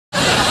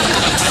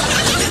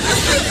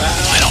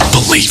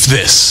believe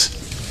this.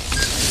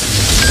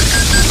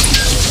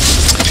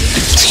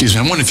 Excuse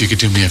me, I wonder if you could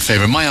do me a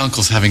favor. My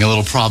uncle's having a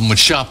little problem with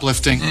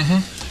shoplifting.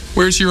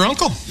 Where's your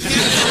uncle?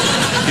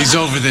 He's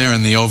over there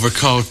in the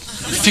overcoat.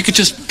 If you could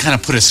just kind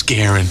of put a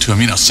scare into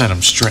him, set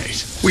him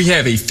straight. We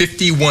have a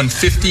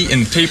 5150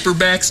 in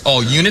paperbacks.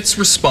 All units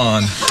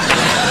respond.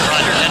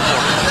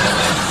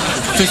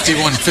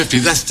 5150,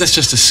 that's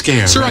just a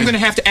scare, Sir, right? I'm going to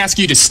have to ask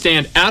you to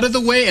stand out of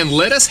the way and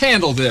let us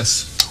handle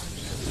this.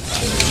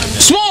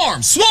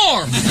 Swarm!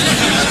 Swarm!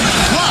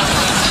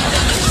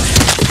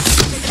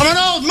 I'm an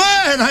old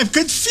man. I'm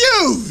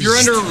confused. You're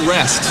under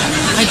arrest.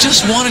 I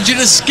just wanted you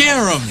to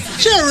scare him.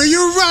 Jerry,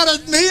 you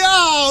ratted me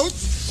out.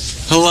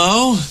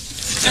 Hello?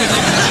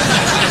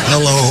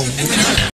 Hello.